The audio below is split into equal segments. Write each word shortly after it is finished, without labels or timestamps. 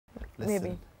Listen,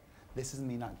 maybe. this is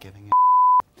me not giving a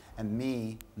and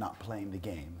me not playing the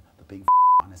game, but being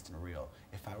honest and real.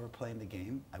 If I were playing the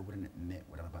game, I wouldn't admit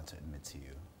what I'm about to admit to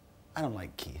you. I don't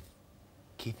like Keith.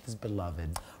 Keith is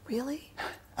beloved. Really?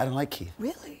 I don't like Keith.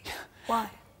 Really? Why?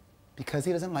 Because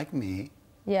he doesn't like me.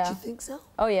 Yeah. Do you think so?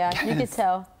 Oh yeah, you could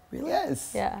tell. Really?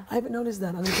 Yes. Yeah. I haven't noticed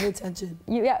that. I'm gonna pay attention.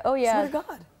 Yeah. Oh yeah. Swear to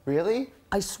God. Really?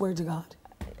 I swear to God.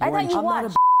 I thought you I'm not a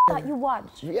watched. I thought you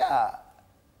watched. Yeah.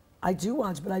 I do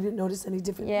watch, but I didn't notice any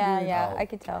different. Yeah, weird- yeah. Oh. I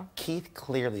could tell. Keith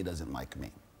clearly doesn't like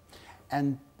me.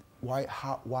 And why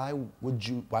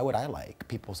would I like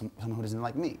someone who doesn't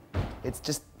like me? It's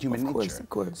just human nature. Of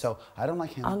course. So I don't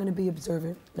like him. I'm gonna be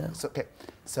observant. Yeah. So, okay,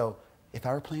 so if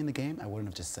I were playing the game, I wouldn't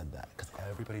have just said that because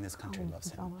everybody in this country loves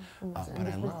him. But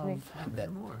I love that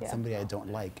somebody I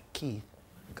don't like, Keith,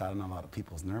 got on a lot of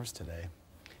people's nerves today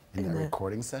in that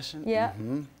recording session. Yeah,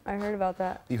 I heard about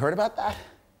that. You heard about that?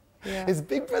 Yeah. His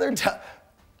big brother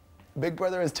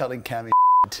is telling Cammy.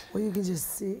 Well, you can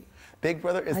just see. Big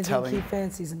brother is I telling. think he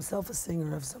fancies himself a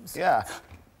singer of some sort. Yeah.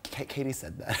 Katie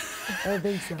said that. I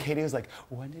think so. Katie was like,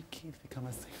 when did Keith become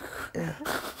a singer? Yeah.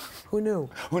 Who knew?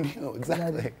 Who knew?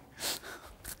 Exactly.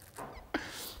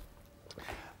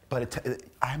 But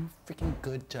I'm freaking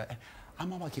good.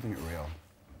 I'm all about keeping it real.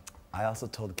 I also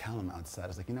told Callum outside, I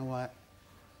was like, you know what?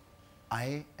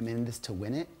 I am in this to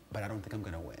win it, but I don't think I'm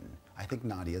going to win. I think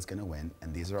Nadia's going to win,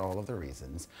 and these are all of the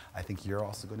reasons. I think you're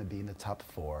also going to be in the top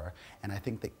 4, and I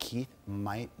think that Keith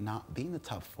might not be in the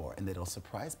top 4, and that it'll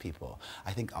surprise people.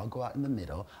 I think I'll go out in the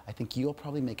middle. I think you'll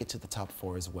probably make it to the top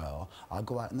 4 as well. I'll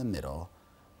go out in the middle,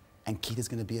 and Keith is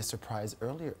going to be a surprise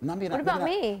earlier. What about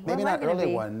me? Maybe Where am I not early gonna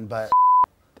be? one, but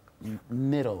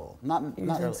middle. Not You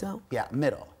early. think so? Yeah,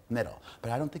 middle.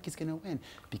 But I don't think he's gonna win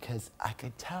because I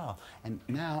could tell. And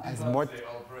now, as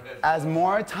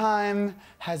more time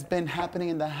has been happening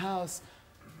in the house,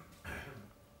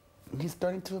 he's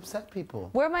starting to upset people.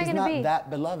 Where am I gonna be? He's not that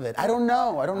beloved. I don't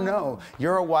know.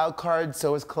 You're a wild card,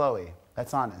 so is Chloe.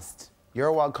 That's honest. You're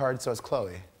a wild card, so is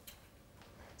Chloe.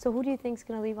 So who do you think's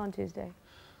gonna leave on Tuesday?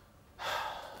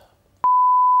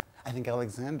 I think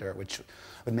Alexander, which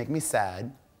would make me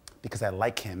sad because I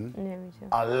like him Yeah, me too.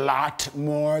 a lot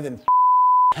more than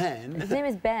Ken. His name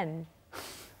is Ben.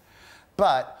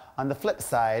 But on the flip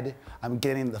side, I'm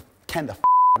getting Ken the out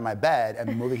of my bed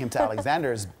and moving him to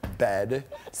Alexander's bed.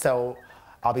 So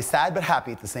I'll be sad but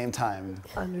happy at the same time.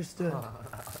 Understood.